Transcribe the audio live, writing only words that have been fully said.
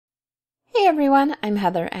everyone, I'm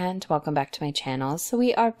Heather and welcome back to my channel. So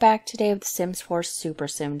we are back today with the Sims 4 Super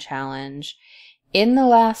Sim Challenge. In the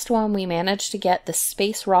last one, we managed to get the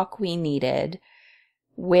space rock we needed,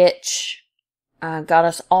 which got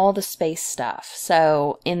us all the space stuff.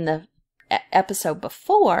 So in the episode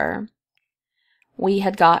before, we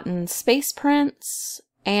had gotten Space Prince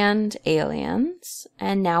and aliens,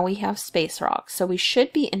 and now we have space rocks. So we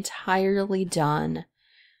should be entirely done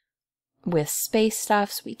with space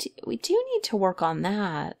stuff. So we do need to work on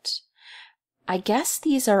that. I guess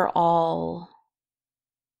these are all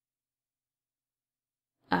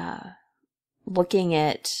looking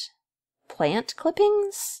at plant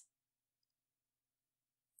clippings.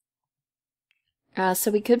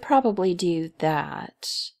 So we could probably do that.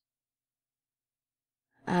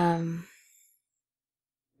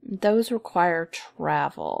 Those require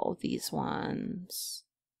travel, these ones.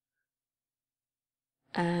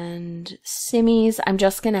 And Simmies, I'm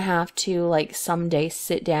just gonna have to, like, someday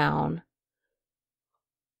sit down,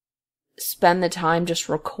 spend the time just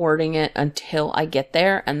recording it until I get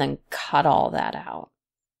there, and then cut all that out.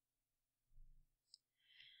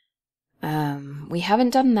 We haven't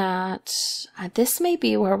done that. This may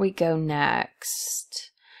be where we go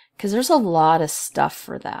next, because there's a lot of stuff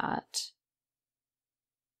for that.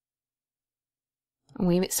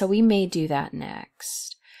 So we may do that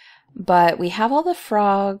next. But we have all the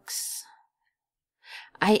frogs.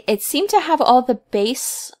 It seemed to have all the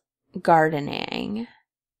base gardening.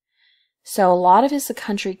 So a lot of it is a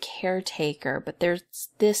country caretaker, but there's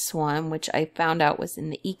this one, which I found out was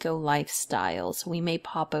in the eco lifestyle. So we may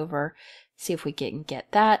pop over, see if we can get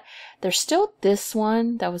that. There's still this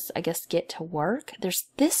one that was, I guess, get to work. There's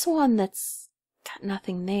this one that's got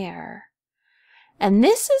nothing there. And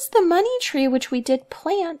this is the money tree, which we did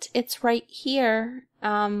plant. It's right here.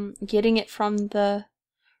 Getting it from the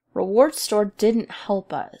reward store didn't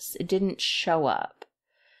help us. It didn't show up.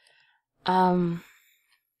 I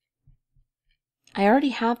already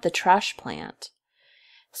have the trash plant.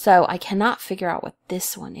 So I cannot figure out what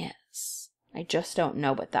this one is. I just don't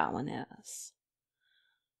know what that one is.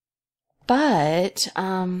 But,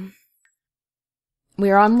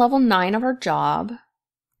 we're on level 9 of our job.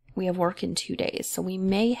 We have work in 2 days, so we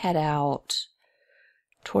may head out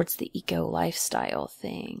towards the eco lifestyle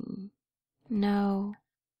thing. No.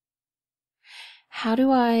 How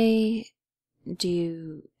do I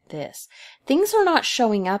do this? Things are not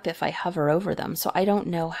showing up if I hover over them, so I don't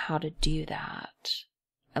know how to do that.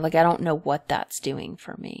 Like, I don't know what that's doing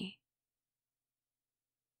for me.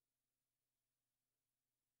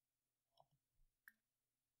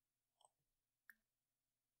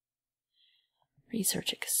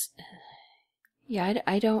 Research. Yeah,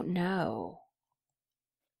 I don't know.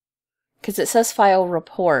 Because it says file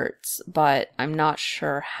reports, but I'm not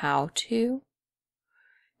sure how to.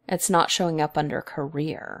 It's not showing up under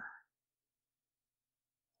career.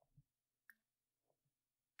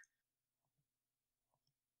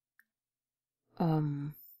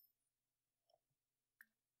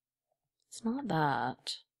 It's not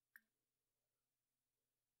that.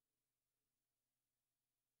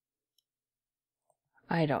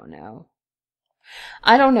 I don't know.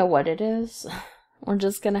 I don't know what it is. We're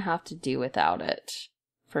just gonna have to do without it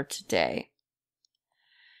for today.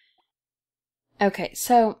 Okay,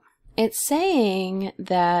 so it's saying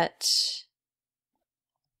that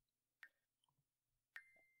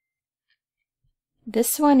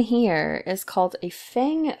this one here is called a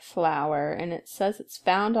fang flower, and it says it's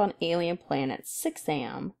found on alien planet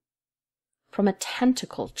 6am from a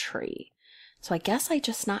tentacle tree. So I guess I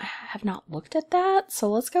just have not looked at that. So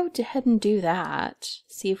let's go ahead and do that.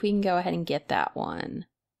 See if we can go ahead and get that one.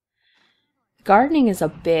 Gardening is a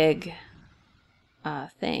big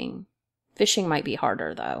thing. Fishing might be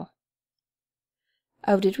harder though.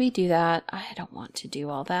 Oh, did we do that? I don't want to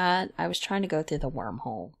do all that. I was trying to go through the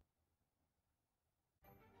wormhole.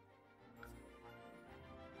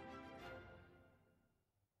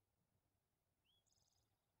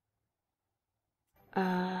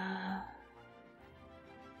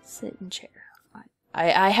 Sit in chair.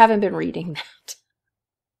 I haven't been reading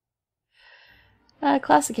that.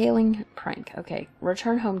 Classic ailing prank. Okay,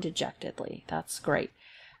 return home dejectedly. That's great.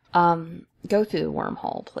 Go through the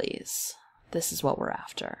wormhole, please. This is what we're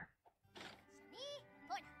after.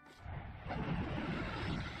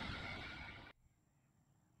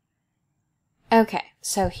 Okay,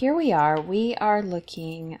 so here we are. We are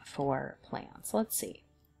looking for plants. Let's see.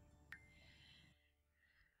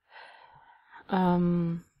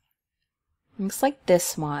 Looks like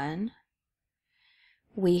this one.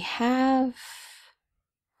 We have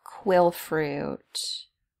quill fruit.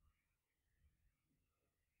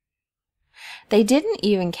 They didn't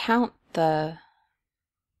even count the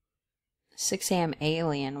 6 a.m.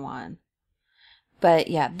 alien one. But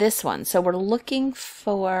yeah, this one. So we're looking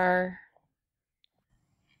for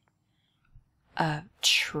a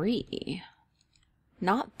tree.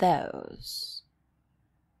 Not those.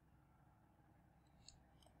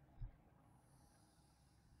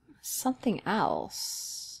 Something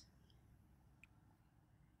else.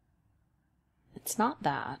 It's not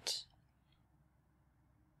that.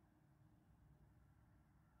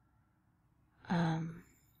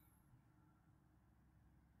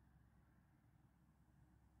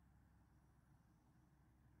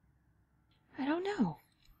 I don't know.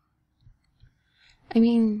 I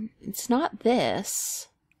mean, it's not this.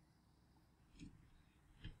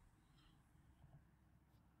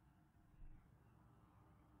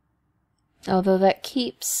 Although that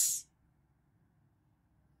keeps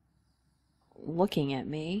looking at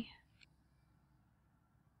me.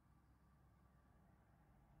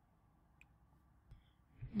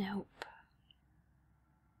 Nope.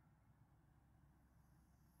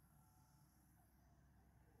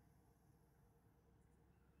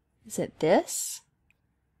 Is it this?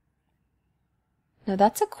 No,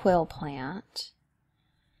 that's a quill plant.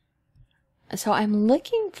 So I'm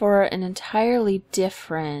looking for an entirely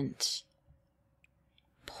different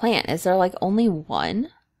plant. Is there like only one?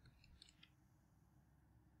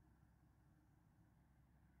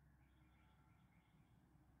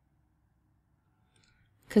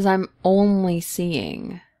 Because I'm only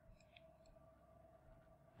seeing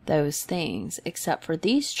those things, except for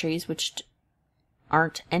these trees, which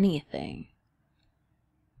aren't anything.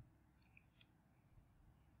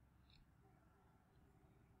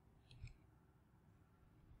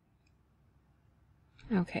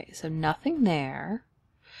 Okay, so nothing there.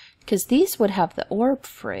 Because these would have the orb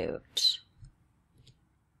fruit.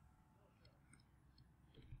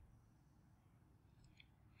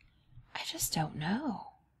 I just don't know.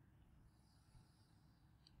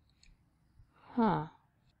 Huh.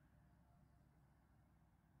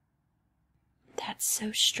 That's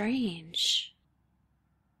so strange.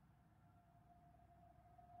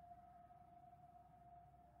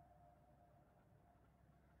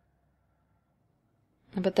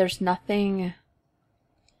 But there's nothing...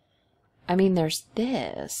 I mean, there's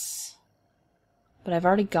this. But I've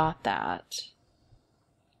already got that.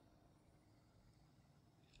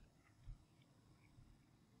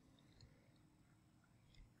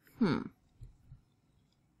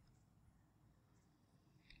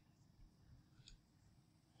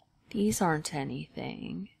 These aren't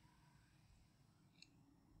anything.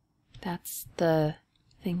 That's the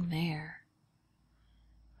thing there.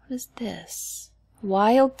 What is this?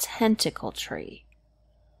 Wild tentacle tree.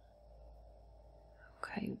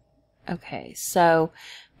 Okay, so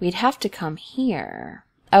we'd have to come here.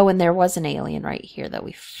 Oh, and there was an alien right here that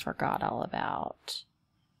we forgot all about.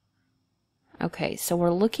 Okay, so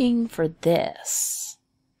we're looking for this.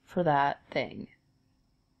 For that thing.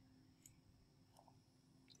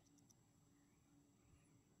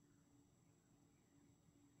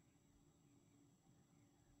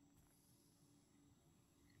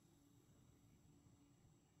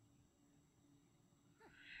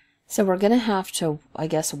 So we're gonna have to, I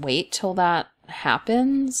guess, wait till that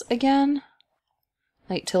happens again?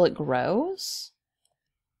 Like, till it grows?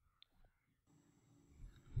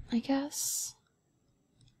 I guess.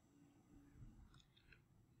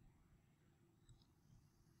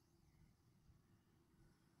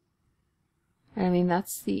 I mean,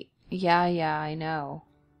 that's the... Yeah, I know.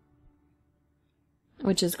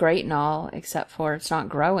 Which is great and all, except for it's not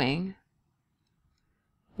growing.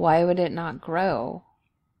 Why would it not grow?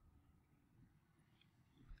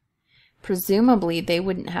 Presumably, they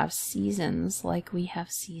wouldn't have seasons like we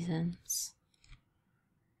have seasons.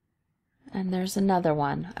 And there's another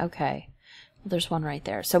one. Okay. Well, there's one right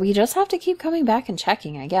there. So we just have to keep coming back and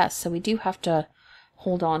checking, I guess. So we do have to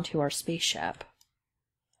hold on to our spaceship.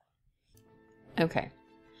 Okay.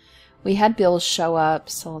 We had bills show up,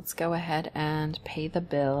 so let's go ahead and pay the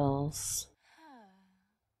bills.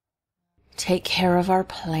 Take care of our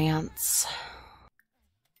plants.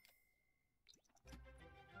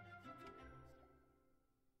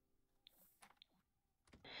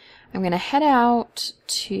 I'm going to head out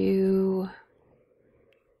to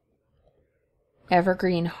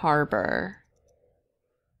Evergreen Harbor.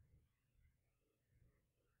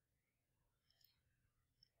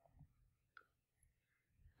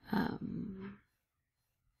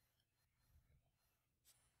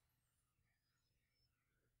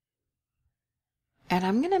 And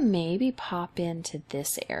I'm going to maybe pop into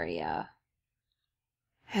this area.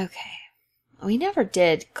 Okay. We never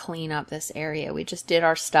did clean up this area. We just did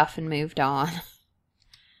our stuff and moved on.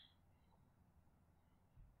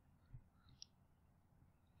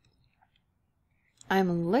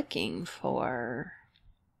 I'm looking for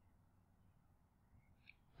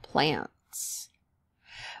plants.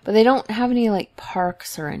 But they don't have any like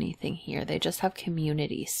parks or anything here. They just have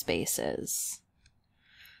community spaces.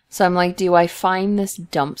 So I'm like, do I find this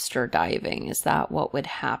dumpster diving? Is that what would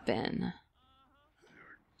happen?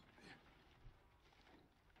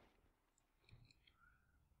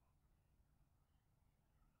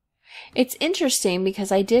 It's interesting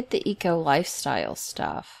because I did the eco lifestyle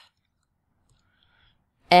stuff.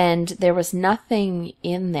 And there was nothing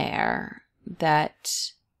in there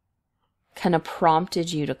that kind of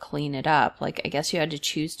prompted you to clean it up. Like, I guess you had to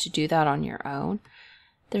choose to do that on your own.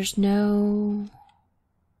 There's no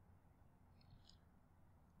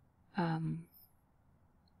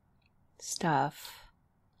stuff.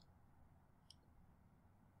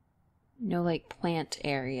 No, like, plant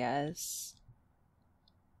areas.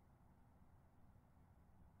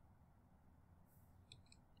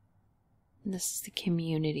 This is the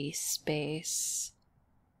community space.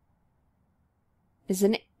 Is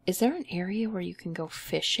there an area where you can go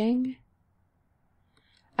fishing?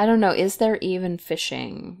 I don't know. Is there even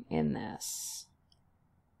fishing in this?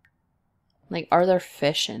 Like, are there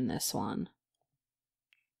fish in this one?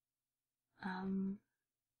 Let's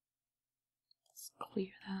clear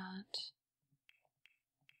that.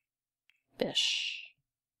 Fish.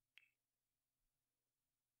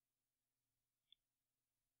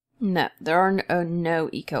 No, there are no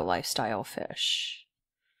eco lifestyle fish.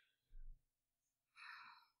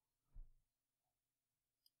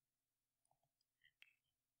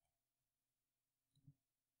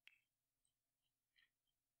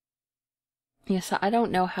 Yes, I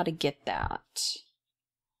don't know how to get that.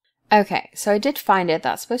 Okay, so I did find it.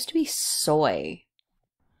 That's supposed to be soy.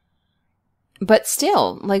 But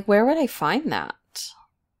still, like, where would I find that?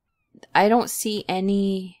 I don't see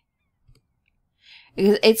any...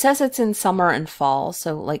 It says it's in summer and fall,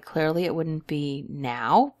 so, like, clearly it wouldn't be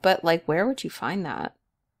now. But, like, where would you find that?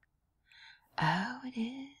 Oh, it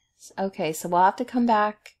is. Okay, so we'll have to come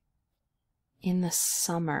back in the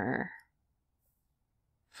summer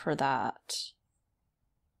for that.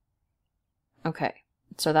 Okay,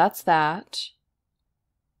 so that's that.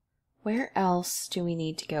 Where else do we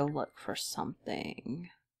need to go look for something?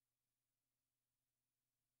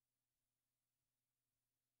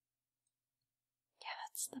 Yeah,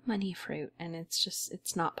 that's the money fruit, and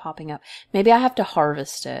it's not popping up. Maybe I have to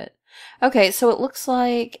harvest it. Okay, so it looks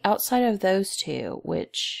like outside of those two,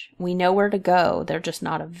 which we know where to go, they're just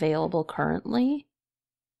not available currently.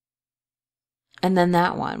 And then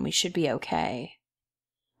that one, we should be okay.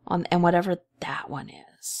 And whatever that one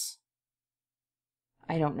is.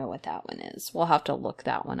 I don't know what that one is. We'll have to look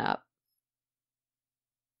that one up.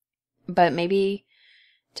 But maybe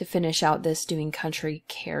to finish out this, doing country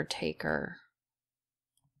caretaker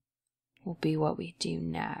will be what we do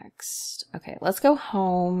next. Okay, let's go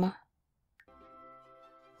home.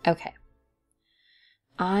 Okay.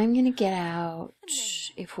 I'm gonna get out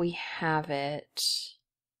if we have it.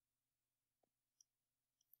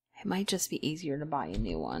 It might just be easier to buy a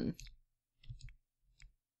new one.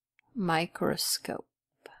 Microscope.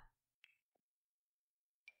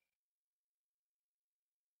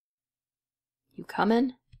 You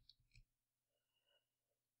coming?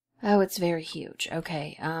 Oh, it's very huge.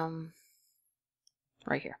 Okay,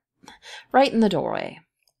 right here. Right in the doorway.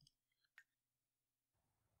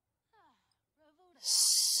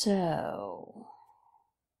 So...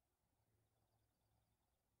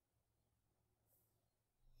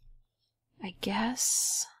 I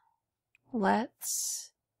guess let's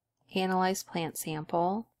analyze plant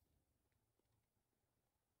sample.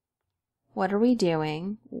 What are we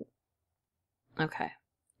doing? Okay,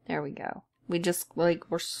 there we go. We just, like,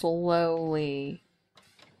 we're slowly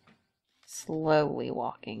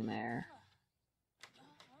walking there.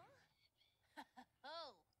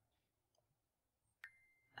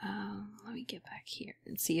 Let me get back here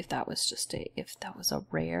and see if that was just if that was a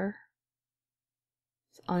rare.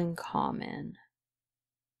 It's uncommon.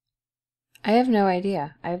 I have no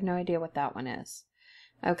idea. I have no idea what that one is.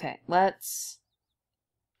 Okay, let's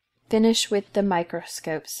finish with the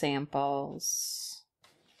microscope samples.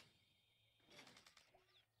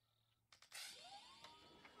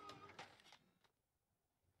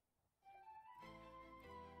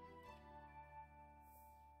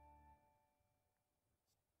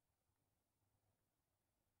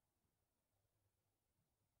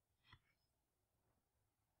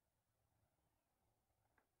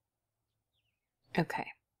 Okay.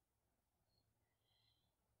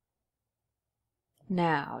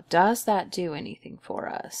 Now, does that do anything for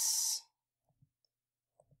us?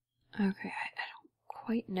 Okay, I don't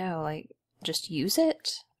quite know. Like, just use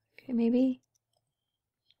it? Okay, maybe?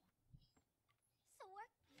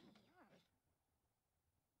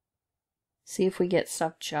 See if we get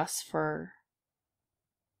stuff just for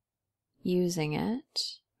using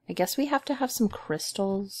it. I guess we have to have some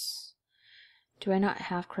crystals. Do I not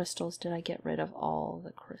have crystals? Did I get rid of all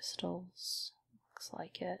the crystals? Looks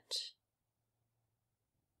like it.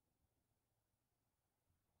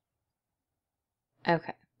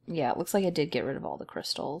 Okay. Yeah, it looks like I did get rid of all the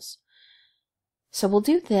crystals. So we'll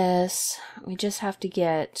do this. We just have to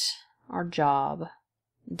get our job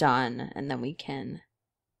done, and then we can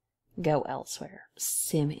go elsewhere.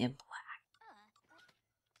 Sim in black.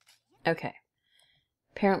 Okay.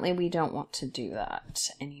 Apparently we don't want to do that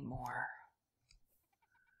anymore.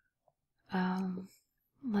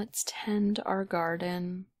 Let's tend our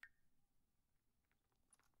garden.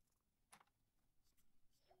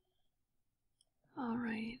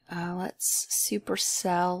 Alright, let's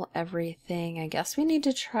supercell everything. I guess we need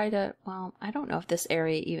to try to, well, I don't know if this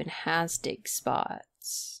area even has dig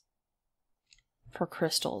spots for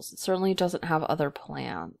crystals. It certainly doesn't have other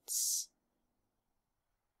plants.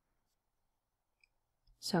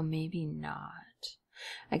 So maybe not.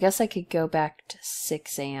 I guess I could go back to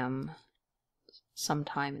 6 a.m.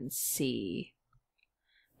 sometime and see.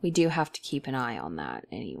 We do have to keep an eye on that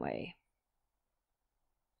anyway.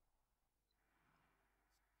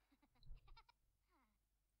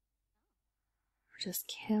 We're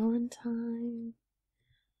just killing time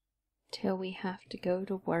till we have to go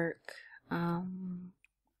to work.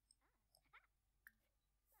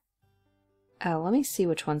 Oh, let me see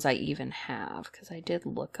which ones I even have, because I did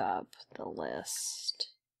look up the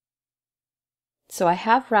list. So I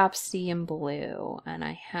have Rhapsody in Blue, and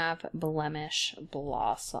I have Blemish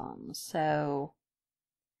Blossom. So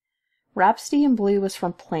Rhapsody in Blue was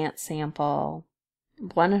from Plant Sample.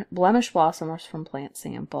 Blemish Blossom was from Plant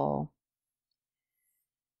Sample.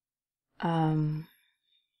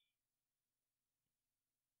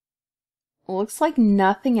 Looks like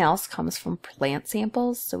nothing else comes from plant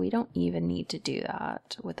samples, so we don't even need to do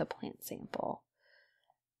that with a plant sample.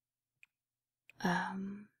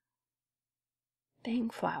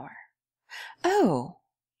 Bangflower. Oh!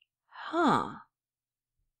 Huh.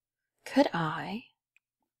 Could I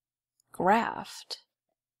graft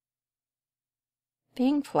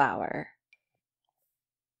Bangflower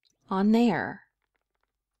on there?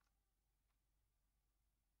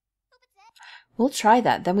 We'll try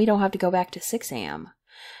that. Then we don't have to go back to 6 a.m.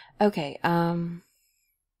 Okay, how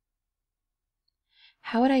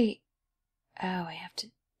would I... Oh, I have to...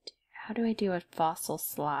 How do I do a fossil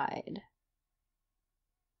slide?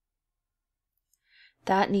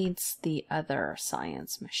 That needs the other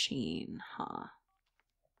science machine, huh?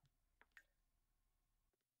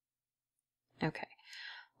 Okay,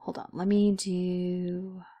 hold on. Let me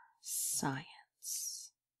do science.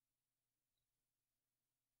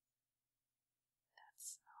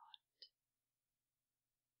 That's not...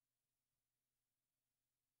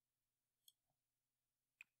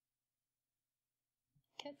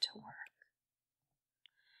 Get to work.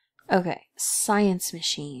 Okay, science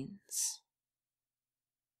machines.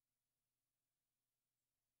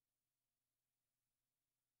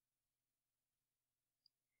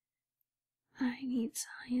 I need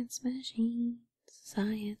science machines,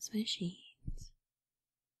 science machines.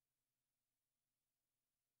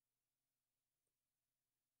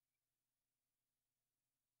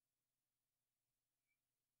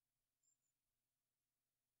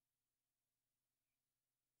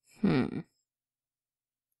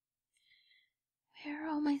 Where are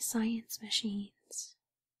all my science machines?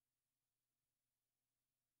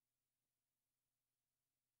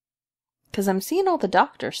 Because I'm seeing all the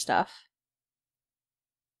doctor stuff.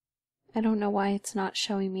 I don't know why it's not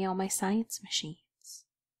showing me all my science machines.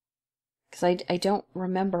 Because I don't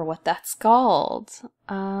remember what that's called.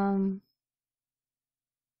 Because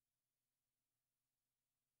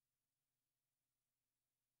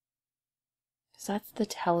that's the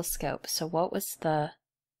telescope. So what was the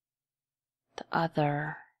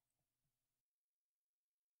other?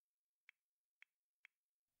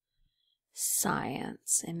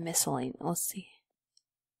 Science and miscellaneous. Let's see.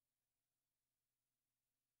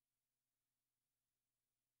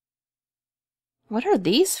 What are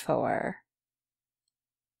these for?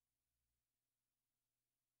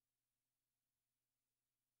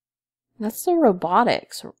 That's the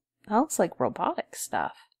robotics. That looks like robotic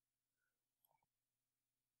stuff.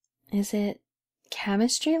 Is it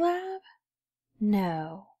chemistry lab?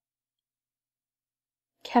 No.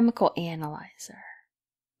 Chemical analyzer.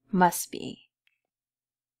 Must be.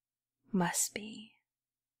 Must be.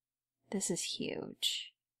 This is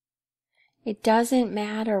huge. It doesn't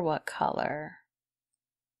matter what color.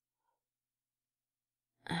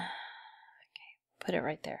 Okay, put it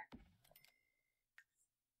right there.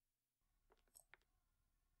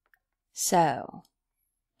 So,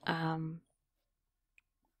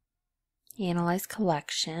 analyze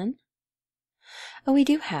collection. Oh, we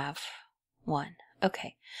do have one.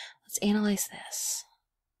 Okay, let's analyze this.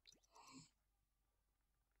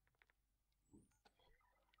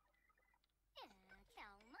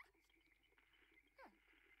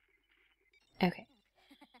 Okay.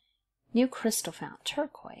 New crystal found.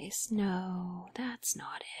 Turquoise. No, that's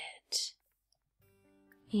not it.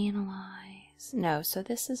 Analyze. No, so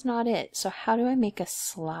this is not it. So how do I make a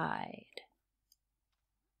slide?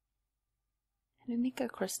 How do I make a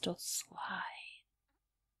crystal slide?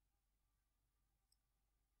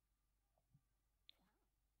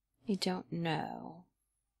 I don't know.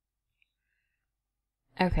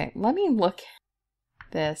 Okay, let me look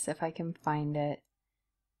at this if I can find it.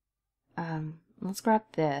 Let's grab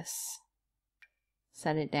this.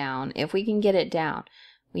 Set it down. If we can get it down.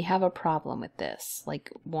 We have a problem with this, like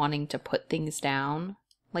wanting to put things down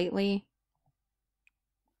lately.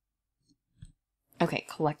 Okay,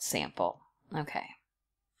 collect sample. Okay.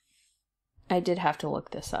 I did have to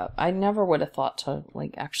look this up. I never would have thought to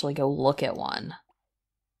like actually go look at one.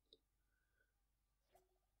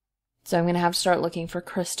 So I'm going to have to start looking for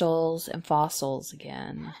crystals and fossils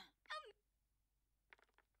again.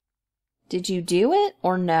 Did you do it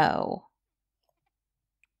or no?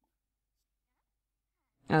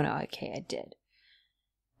 Oh no, okay, I did.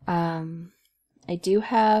 I do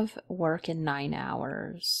have work in 9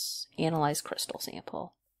 hours. Analyze crystal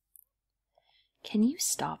sample. Can you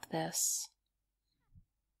stop this?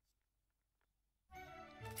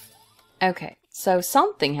 Okay, so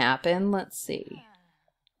something happened. Let's see.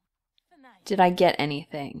 Did I get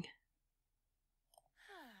anything?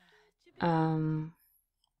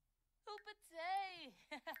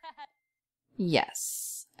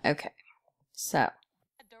 Yes. Okay. So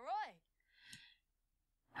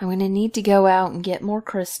I'm going to need to go out and get more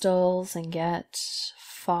crystals and get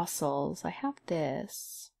fossils. I have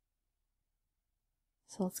this.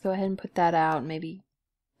 So let's go ahead and put that out and maybe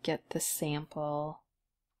get the sample.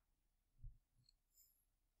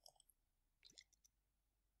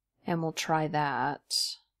 And we'll try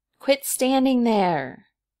that. Quit standing there!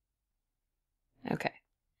 Okay.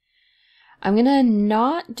 I'm going to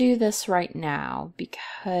not do this right now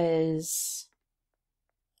because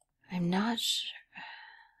I'm not sure.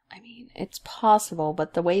 I mean, it's possible,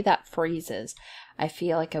 but the way that freezes, I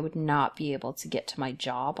feel like I would not be able to get to my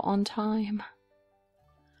job on time.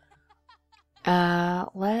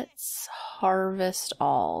 Let's harvest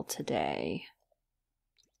all today.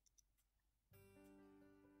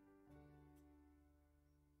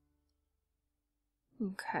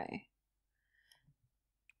 Okay.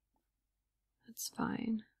 That's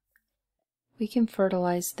fine. We can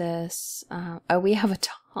fertilize this. Oh, we have a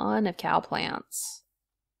ton of cow plants.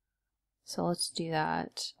 So let's do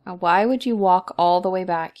that. Why would you walk all the way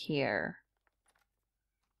back here?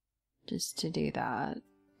 Just to do that.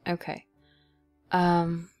 Okay.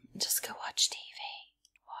 Just go watch TV.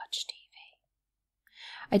 Watch TV.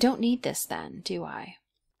 I don't need this then, do I?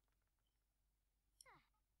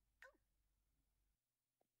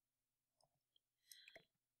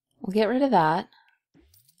 We'll get rid of that.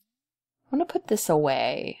 I'm going to put this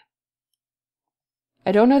away.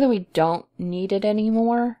 I don't know that we don't need it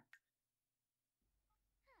anymore.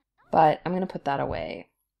 But I'm going to put that away.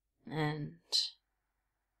 And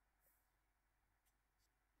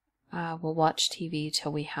we'll watch TV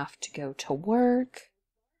till we have to go to work.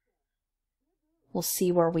 We'll see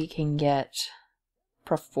where we can get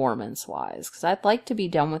performance-wise. Because I'd like to be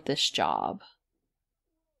done with this job.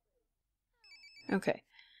 Okay.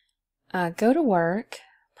 Go to work,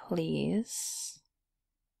 please.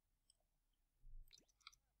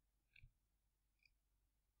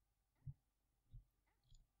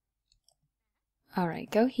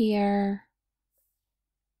 Alright, go here.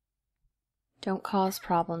 Don't cause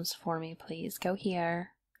problems for me, please. Go here.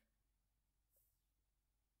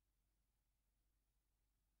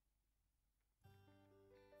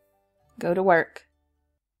 Go to work.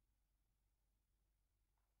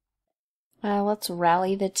 Let's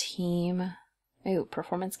rally the team. Ooh,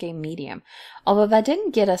 performance game medium. Although that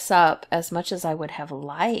didn't get us up as much as I would have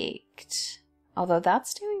liked. Although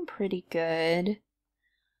that's doing pretty good.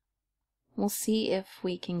 We'll see if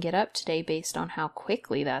we can get up today based on how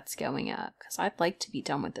quickly that's going up. Because I'd like to be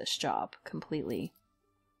done with this job completely.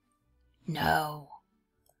 No.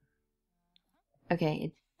 Okay,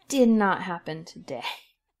 it did not happen today.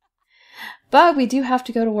 But we do have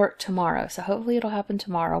to go to work tomorrow. So hopefully it'll happen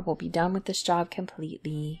tomorrow. We'll be done with this job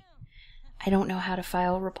completely. I don't know how to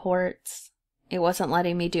file reports. It wasn't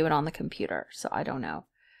letting me do it on the computer. So I don't know.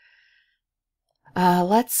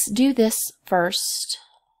 Let's do this first.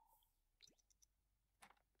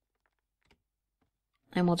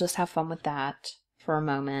 And we'll just have fun with that for a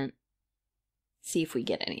moment. See if we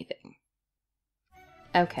get anything.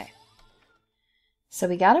 Okay. So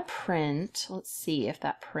we got a print. Let's see if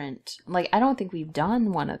that print... Like, I don't think we've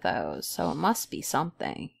done one of those, so it must be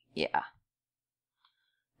something. Yeah.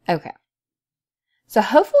 Okay. So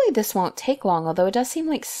hopefully this won't take long, although it does seem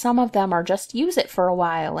like some of them are just use it for a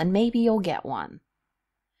while, and maybe you'll get one.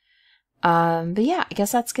 But yeah, I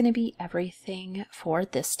guess that's going to be everything for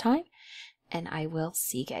this time, and I will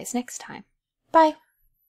see you guys next time. Bye!